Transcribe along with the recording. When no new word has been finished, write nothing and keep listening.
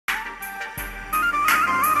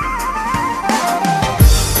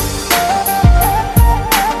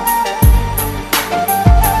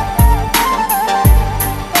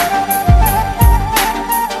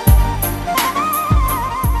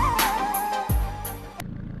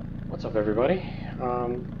up, everybody?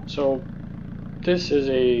 So this is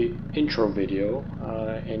a intro video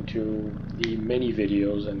into the many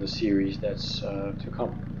videos and the series that's to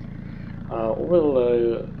come. Over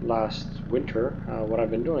the last winter, what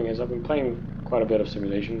I've been doing is I've been playing quite a bit of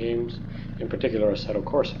simulation games, in particular Assetto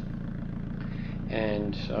Corsa.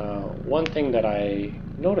 And one thing that I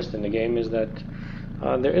noticed in the game is that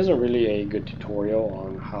there isn't really a good tutorial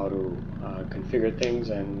on how to configure things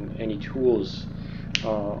and any tools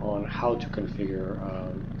on how to configure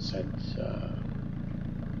said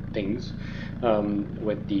things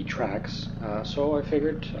with the tracks. So I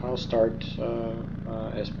figured I'll start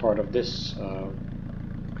as part of this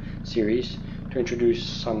series to introduce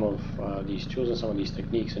some of these tools and some of these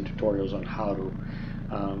techniques and tutorials on how to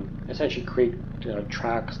essentially create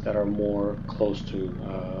tracks that are more close to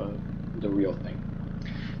the real thing.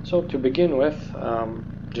 So to begin with,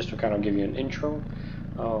 just to kind of give you an intro,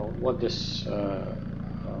 what this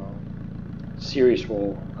series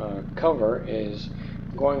will cover is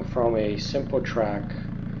going from a simple track,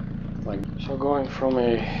 going from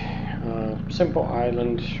a simple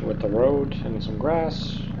island with a road and some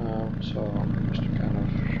grass. So just to kind of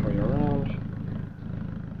show you around,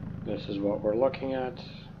 this is what we're looking at.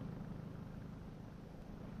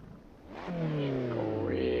 Go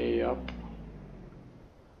way up.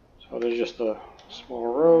 So there's just a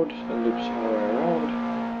small road that loops all the way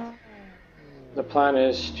around. The plan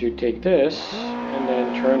is to take this and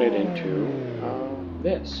then turn it into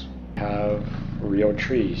this. Have real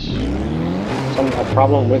trees. A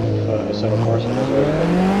problem with Assetto Corsa has always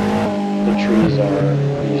been the trees are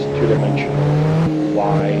these two-dimensional,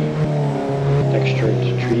 wide, textured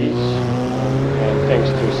trees. And thanks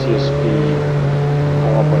to CSP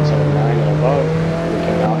 1.79 and above, we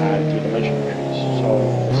can now add three-dimensional trees. So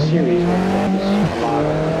the series will focus a lot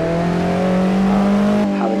on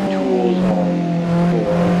having tools for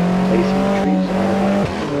placing the trees as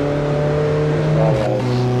well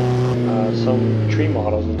as some tree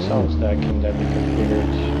models themselves that can then be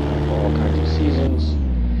configured for all kinds of seasons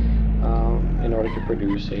in order to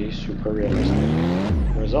produce a super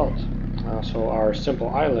realistic result. So our simple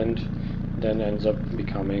island then ends up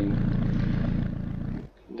becoming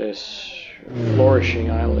this flourishing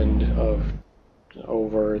island of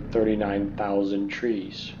over 39,000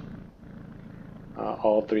 trees,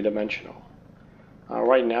 all three-dimensional.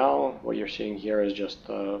 Right now, what you're seeing here is just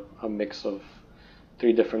a mix of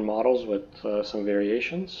 3 different models with some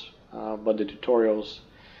variations, but the tutorials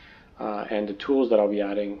and the tools that I'll be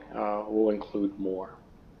adding will include more.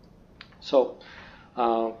 So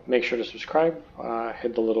make sure to subscribe,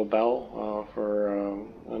 hit the little bell for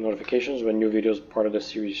notifications when new videos part of this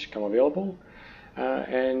series come available,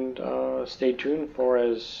 and stay tuned for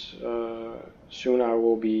as soon I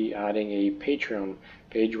will be adding a Patreon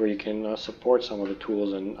page where you can support some of the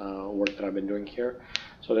tools and work that I've been doing here,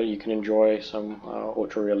 so that you can enjoy some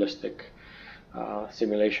ultra realistic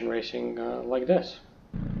simulation racing like this.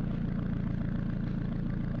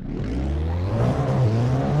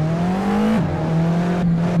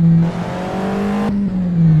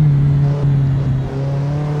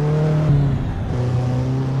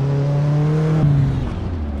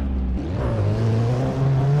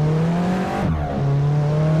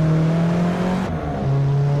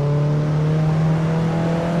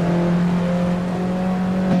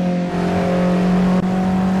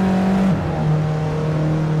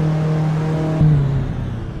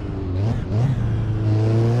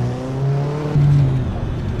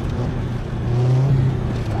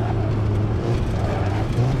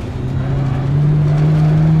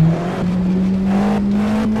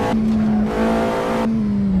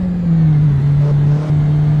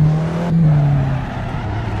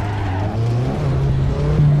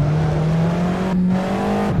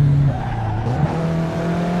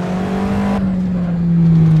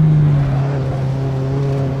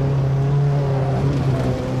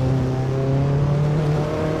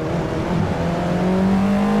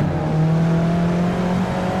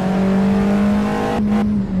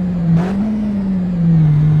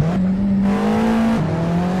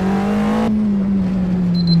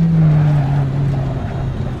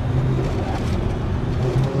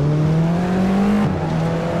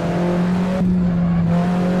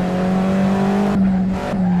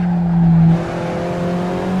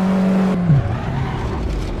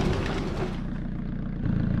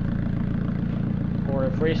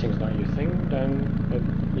 If racing's not your thing,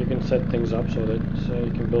 then you can set things up so that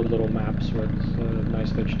you can build little maps with nice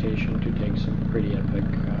vegetation to take some pretty epic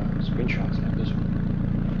screenshots like this one.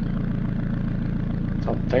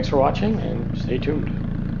 So thanks for watching and stay tuned.